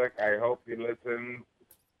chizuk. I hope you listen,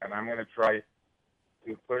 and I'm going to try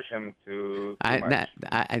to push him to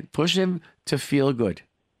I push him to feel good,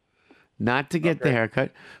 not to get the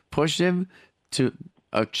haircut. Push him to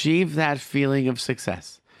achieve that feeling of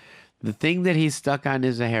success. The thing that he's stuck on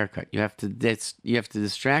is a haircut. You have to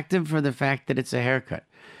distract him from the fact that it's a haircut.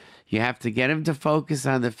 You have to get him to focus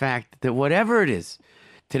on the fact that whatever it is,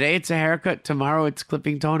 today it's a haircut, tomorrow it's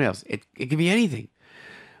clipping toenails. It can be anything.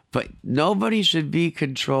 But nobody should be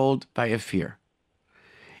controlled by a fear.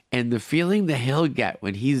 And the feeling that he'll get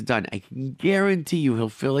when he's done, I can guarantee you he'll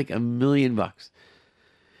feel like $1,000,000.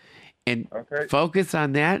 And focus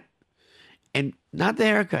on that. And not the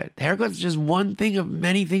haircut. The haircut's just one thing of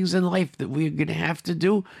many things in life that we're going to have to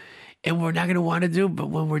do and we're not going to want to do. But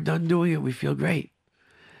when we're done doing it, we feel great.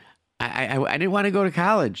 I didn't want to go to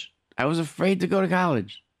college. I was afraid to go to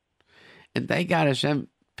college. And thank God Hashem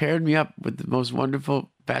paired me up with the most wonderful,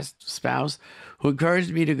 best spouse who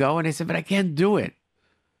encouraged me to go. And I said, but I can't do it.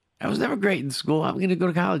 I was never great in school. I'm going to go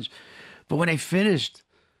to college. But when I finished,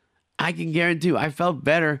 I can guarantee you, I felt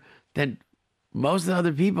better than most of the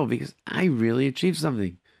other people because I really achieved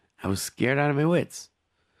something. I was scared out of my wits.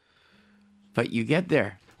 But you get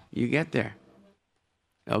there. You get there.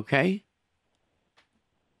 Okay?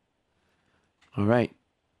 All right.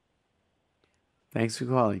 Thanks for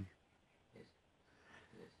calling.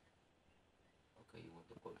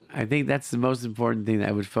 I think that's the most important thing that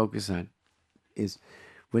I would focus on is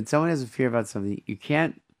when someone has a fear about something, you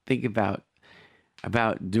can't think about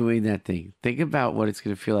doing that thing. Think about what it's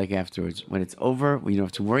going to feel like afterwards. When it's over, when you don't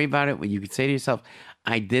have to worry about it, when you can say to yourself,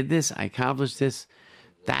 I did this, I accomplished this.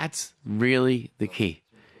 That's really the key.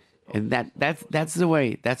 And that's the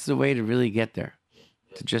way to really get there.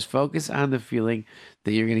 To just focus on the feeling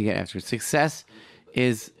that you're going to get afterwards. Success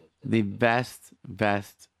is the best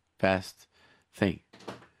thing.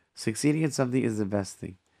 Succeeding at something is the best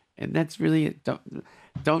thing. And that's really it.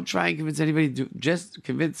 Don't try and convince anybody. Just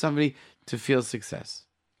convince somebody to feel success.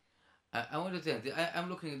 I want to tell you, I'm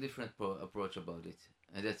looking at a different approach about it.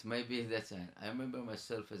 And that's I remember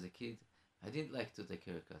myself as a kid, I didn't like to take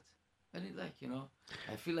haircuts. I didn't like,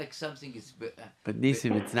 I feel like something is... But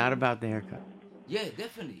Nisim, it's not about the haircut. Yeah,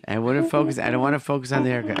 definitely. I don't want to focus on the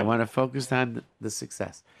haircut. I want to focus on the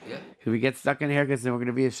success. Yeah. If we get stuck in haircuts, then we're going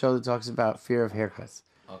to be a show that talks about fear of haircuts.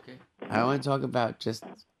 Okay. I want to talk about just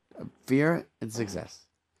fear and success.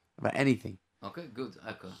 About anything. Okay, good.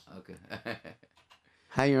 Okay.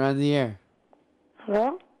 Hi, you're on the air.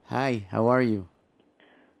 Hello? Hi, how are you?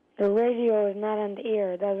 The radio is not on the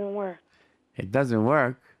air. It doesn't work. It doesn't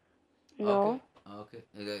work? No. Okay.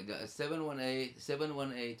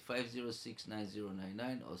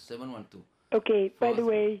 718-506-9099 or 712. Okay, by the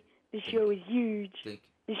way, the show is huge. Thank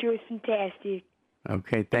The show is fantastic.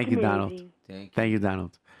 Okay, thank you, Donald. Amazing. Thank you,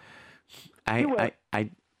 Donald. Hi,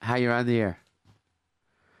 you're on the air.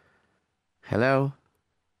 Hello?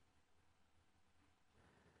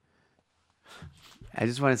 I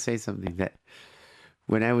just want to say something that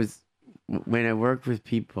when I worked with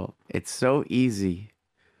people, it's so easy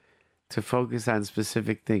to focus on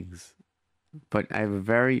specific things. But I have a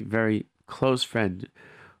very, very close friend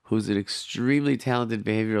who's an extremely talented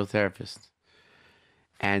behavioral therapist.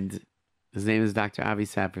 And his name is Dr. Avi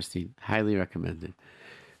Saperstein. Highly recommended.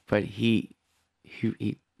 But he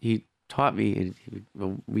taught me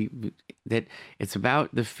that it's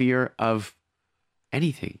about the fear of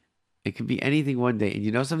anything. It could be anything one day. And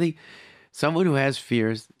you know something? Someone who has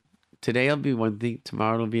fears, today it'll be one thing,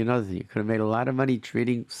 tomorrow it'll be another thing. You could have made a lot of money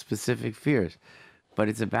treating specific fears. But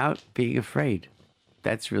it's about being afraid.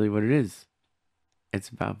 That's really what it is. It's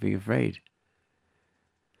about being afraid.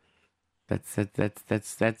 That's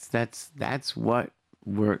what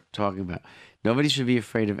we're talking about. Nobody should be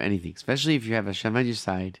afraid of anything, especially if you have Hashem on your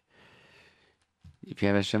side. If you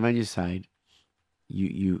have Hashem on your side,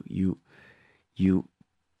 you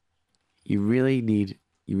really need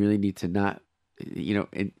to not,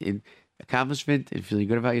 in accomplishment and feeling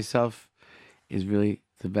good about yourself is really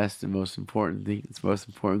the best and most important thing. It's the most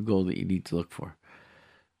important goal that you need to look for.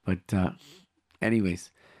 But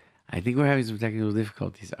anyways, I think we're having some technical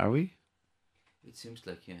difficulties. Are we? It seems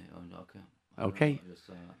like, yeah. Okay. Okay.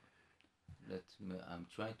 I'm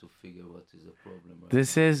trying to figure what is the problem.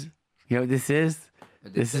 This is You know what this is? The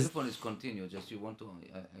This is telephone is continued. Just you want to.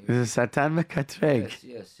 this is Satan Mekatreg.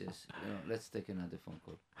 Yes. You know, let's take another phone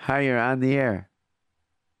call. Hi, you're on the air.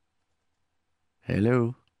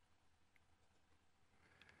 Hello.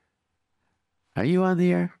 Are you on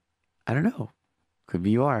the air? I don't know. Could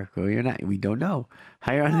be you are. Could be you're not. We don't know.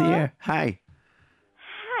 Hi, you're on the air. Hi.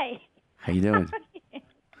 Hi. How you doing?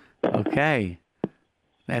 Okay.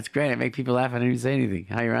 That's great. I make people laugh. I don't even say anything.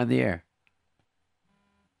 Hi, you're on the air.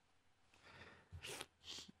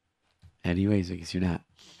 Anyways, I guess you're not.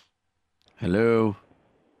 Hello.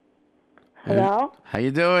 Hello? How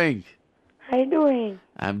you doing? How you doing?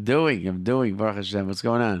 I'm doing. Baruch Hashem. What's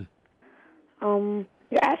going on?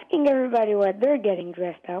 You're asking everybody what they're getting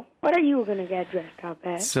dressed up. What are you gonna get dressed up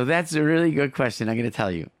as? So that's a really good question. I'm going to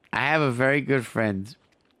tell you. I have a very good friend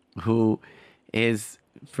who is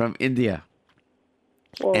from India,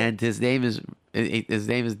 and his name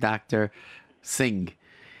is Dr. Singh.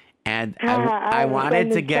 And I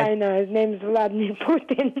wanted to get China. His name's Vladimir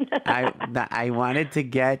Putin. I wanted to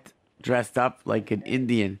get dressed up like an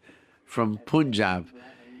Indian from Punjab,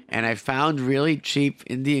 and I found really cheap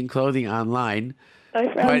Indian clothing online.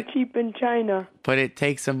 I found cheap in China. But it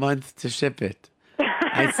takes a month to ship it.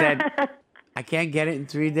 I said, I can't get it in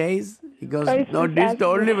 3 days. He goes, no, this is the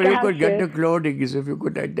only way you could get the clothing is if you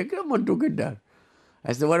could take a month to get that.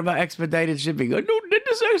 I said, what about expedited shipping? Oh, no, that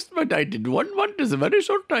is expedited. 1 month is a very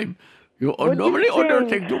short time. You normally order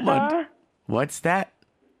take 2 months. What's that?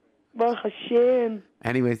 Baruch Hashem.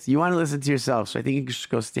 Anyways, you want to listen to yourself, so I think you should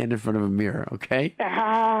go stand in front of a mirror, okay?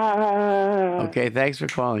 Okay, thanks for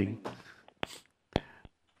calling.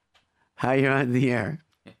 Hi, you're on the air.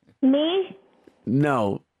 Me?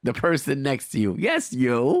 No, the person next to you. Yes,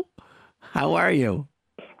 you. How are you?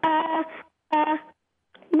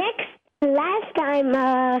 Last time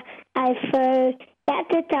I forgot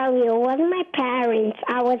to tell you, it wasn't my parents.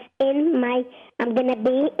 I'm gonna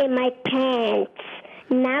be in my pants,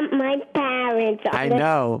 not my parents. I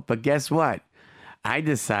know, but guess what? I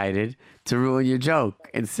decided to ruin your joke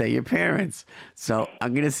and say your parents. So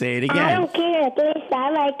I'm going to say it again. I don't care. At least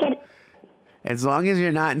I like it. As long as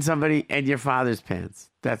you're not in somebody and your father's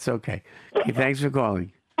pants. That's okay. Okay, thanks for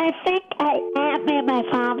calling. I think I am in my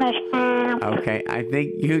father's pants. Okay, I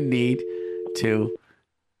think you need to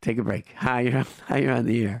take a break. Hi, you're on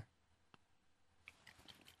the air.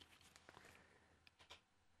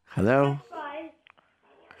 Hello?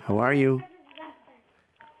 How are you?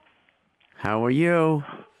 How are you?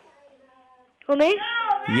 Who, me?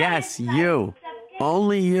 Yes, you.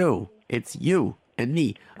 Only you. It's you and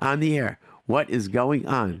me on the air. What is going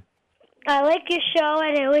on? I like your show,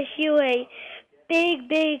 and I wish you a big,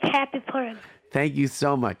 big happy Purim. Thank you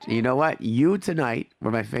so much. You know what? You tonight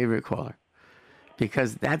were my favorite caller.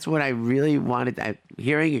 Because that's what I really wanted.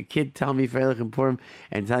 Hearing a kid tell me Freilich and Purim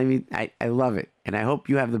and telling me, I love it. And I hope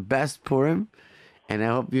you have the best Purim. And I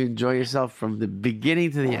hope you enjoy yourself from the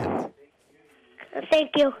beginning to the end.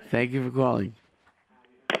 Thank you. Thank you for calling.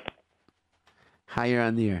 Hi, you're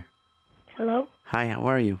on the air. Hello? Hi, how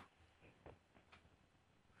are you?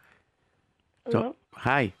 Hello?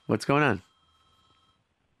 Hi, what's going on?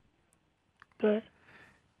 Good.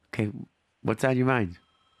 Okay, what's on your mind?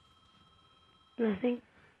 Nothing.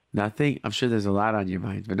 Nothing? I'm sure there's a lot on your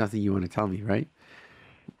mind, but nothing you want to tell me, right?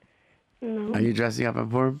 No. Are you dressing up on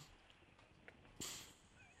Purim?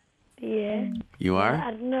 Yeah. You are?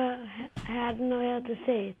 I don't know how to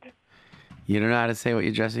say it. You don't know how to say what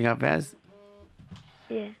you're dressing up as?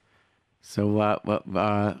 Yeah. So,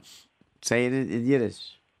 say it in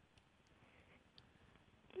Yiddish.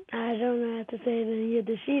 I don't know how to say it in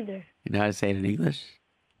Yiddish either. You know how to say it in English?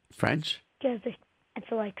 French? Just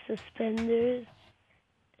it's like suspenders,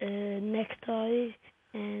 necktie,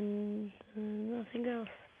 and nothing else.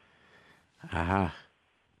 Aha.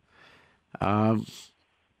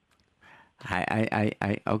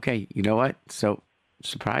 Okay, you know what? So,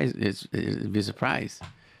 surprise, it'd be a surprise.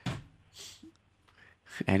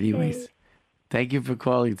 Anyways, thank you for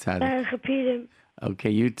calling, Tzaddik. Repeat him. Okay,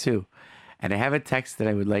 you too. And I have a text that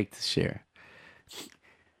I would like to share.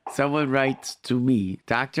 Someone writes to me,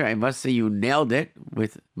 Doctor, I must say you nailed it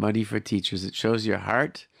with Money for Teachers. It shows your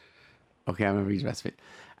heart. Okay, I'm going to read the rest of it.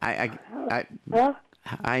 Hello?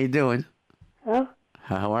 How you doing? Hello?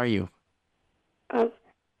 How are you? I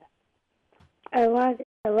love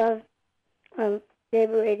JRoot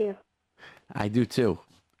Radio. I do too.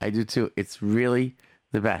 It's really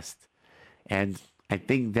the best. And I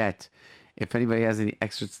think that if anybody has any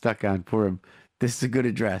extra stuck on Purim, this is a good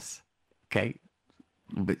address. Okay?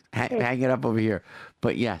 But hang it up over here.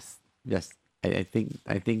 But yes. I think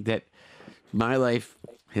that my life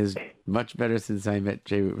is much better since I met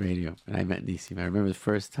JRoot Radio and I met Nisim. I remember the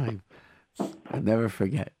first time I'll never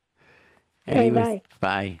forget. Okay, Anyways,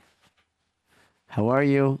 bye. How are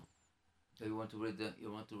you? So you want to read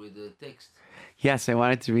the text? Yes, I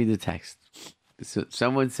wanted to read the text. So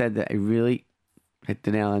someone said that I really hit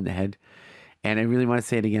the nail on the head, and I really want to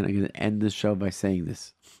say it again. I'm going to end the show by saying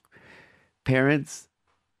this. Parents,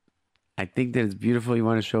 I think that it's beautiful. You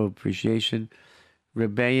want to show appreciation.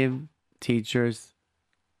 Rebbeim, teachers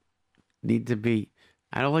need to be,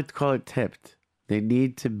 I don't like to call it tipped. They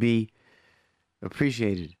need to be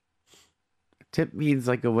appreciated. Tip means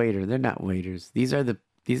like a waiter. They're not waiters. These are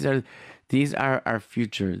our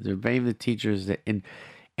future. They're Rebbeim, the teachers that, and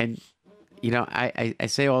you know, I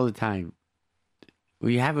say all the time,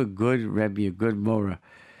 we have a good Rebbe, a good Mora.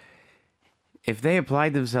 If they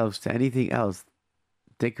applied themselves to anything else,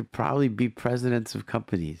 they could probably be presidents of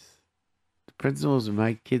companies. The principals of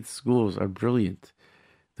my kids' schools are brilliant,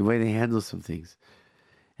 the way they handle some things.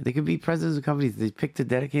 And they could be presidents of companies. They pick to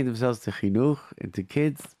dedicate themselves to chinuch and to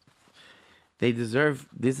kids. They deserve,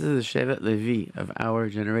 this is the Shevet Levi of our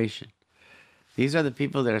generation. These are the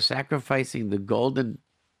people that are sacrificing the golden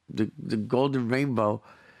rainbow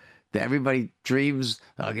that everybody dreams,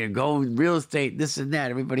 I'm going to go in real estate, this and that.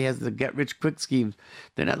 Everybody has the get-rich-quick schemes.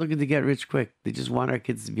 They're not looking to get rich quick. They just want our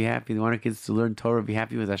kids to be happy. They want our kids to learn Torah, be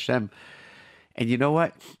happy with Hashem. And you know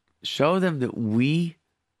what? Show them that we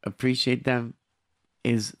appreciate them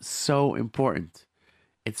is so important.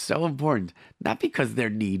 It's so important. Not because they're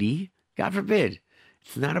needy. God forbid.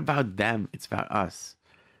 It's not about them. It's about us.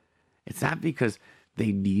 It's not because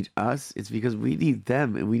they need us. It's because we need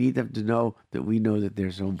them, and we need them to know that we know that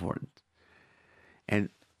they're so important. And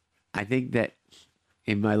I think that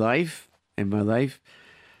in my life, the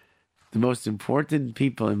most important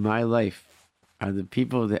people in my life are the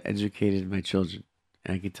people that educated my children.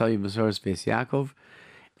 And I can tell you, Masoras Beis Yaakov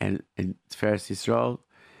and Tiferes Yisrael,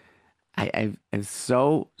 I'm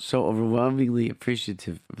so overwhelmingly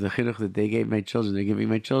appreciative of the chinuch that they gave my children. They're giving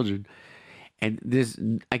my children, and there's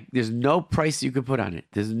no price you could put on it.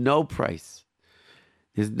 There's no price.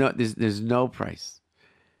 There's no price,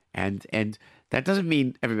 and that doesn't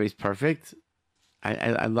mean everybody's perfect.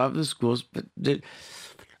 I love the schools, but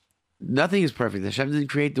nothing is perfect. Hashem didn't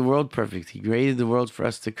create the world perfect. He created the world for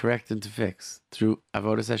us to correct and to fix through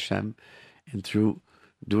avodas Hashem and through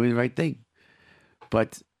doing the right thing.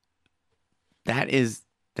 But that is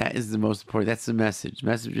the most important. That's the message. The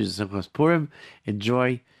message is Simchas Purim.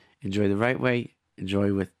 Enjoy the right way.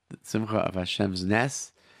 Enjoy with the Simcha of Hashem's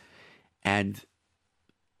Nes. And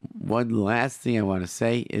one last thing I want to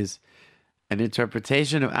say is an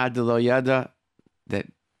interpretation of Ad Lo Yada that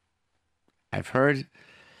I've heard.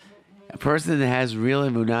 A person that has real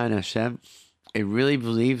emunah in Hashem, it really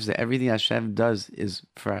believes that everything Hashem does is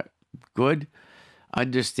for good,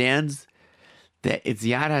 understands that it's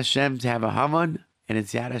Yad Hashem to have a Haman, and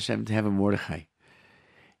it's Yad Hashem to have a Mordechai.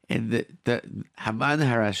 And the Haman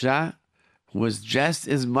Harasha was just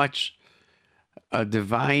as much a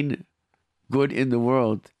divine good in the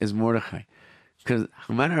world as Mordechai. Because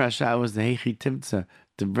Haman Harasha was the Heichi Timtza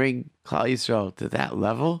to bring Klal Yisrael to that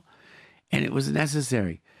level, and it was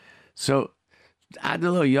necessary. So, Ad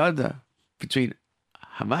Lo Yada between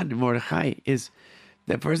Haman and Mordechai is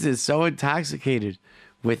that person is so intoxicated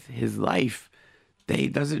with his life that he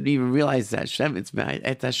doesn't even realize that Hashem, it's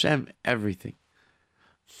Hashem, everything.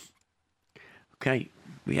 Okay,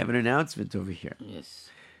 we have an announcement over here. Yes.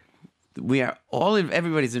 We are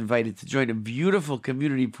everybody's invited to join a beautiful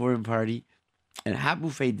community Purim party and hot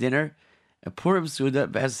buffet dinner at Purim Suda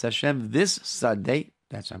Be'ez Hashem this Sunday,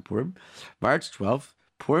 that's on Purim, March 12th,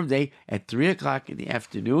 Purim Day at 3 o'clock in the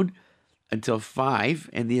afternoon until 5,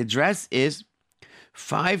 and the address is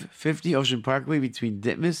 550 Ocean Parkway between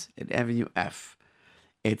Ditmas and Avenue F.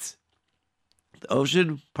 It's the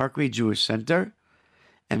Ocean Parkway Jewish Center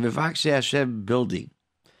and Vivak Hashem building.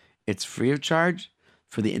 It's free of charge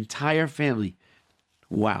for the entire family.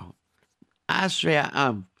 Wow. Ashrei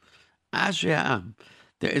Ha'am. Ashrei Ha'am.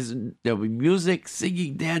 There'll be music,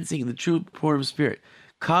 singing, dancing in the true Purim spirit.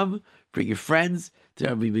 Come, bring your friends.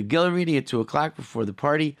 There'll be Megillah reading at 2 o'clock before the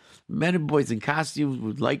party. Men and boys in costumes who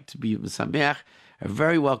would like to be Mesameach are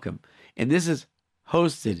very welcome. And this is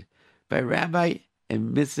hosted by Rabbi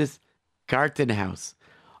and Mrs. Gartenhouse.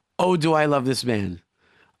 Oh, do I love this man.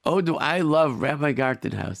 Oh, do I love Rabbi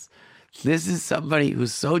Gartenhouse. This is somebody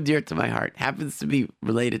who's so dear to my heart, happens to be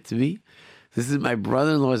related to me. This is my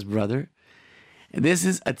brother-in-law's brother. And this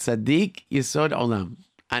is a tzaddik yesod olam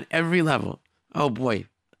on every level. Oh boy,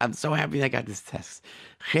 I'm so happy I got this text.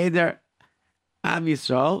 Cheder Am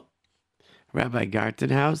Yisrael, Rabbi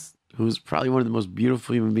Gartenhouse, who's probably one of the most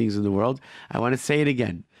beautiful human beings in the world. I want to say it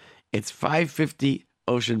again. It's 550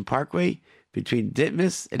 Ocean Parkway between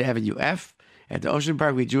Ditmas and Avenue F at the Ocean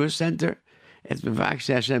Parkway Jewish Center. It's Mevak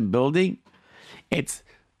Hashem building. It's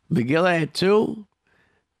Megillah at 2,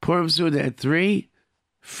 Purim Suda at 3,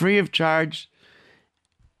 free of charge.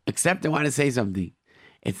 Except I want to say something.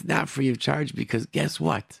 It's not free of charge because guess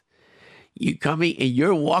what? You're coming and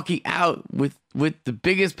you're walking out with the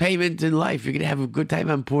biggest payment in life. You're going to have a good time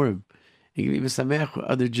on Purim. You're going to be Mesamech with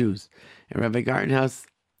other Jews. And Rabbi Gartenhouse,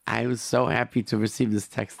 I was so happy to receive this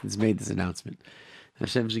text that's made this announcement.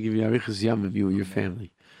 Hashem should give you arichas yom of you and your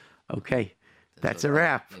family. Okay, that's a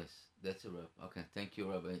wrap. Yes, that's a wrap. Okay, thank you,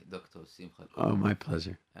 Rabbi Dr. Simcha. Oh, my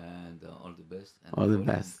pleasure. And all the best. And all the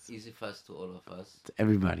best. Easy fast to all of us. To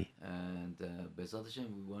everybody. And Bezrat Hashem,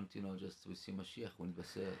 we want, just to see Mashiach.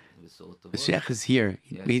 Mashiach is here.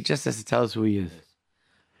 Yes. He just has to tell us who he is.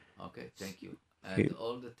 Yes. Okay, thank you. And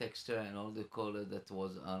all the texture and all the caller that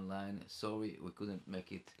was online, sorry, we couldn't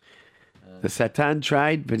make it. The Satan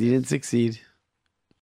tried, but he didn't succeed.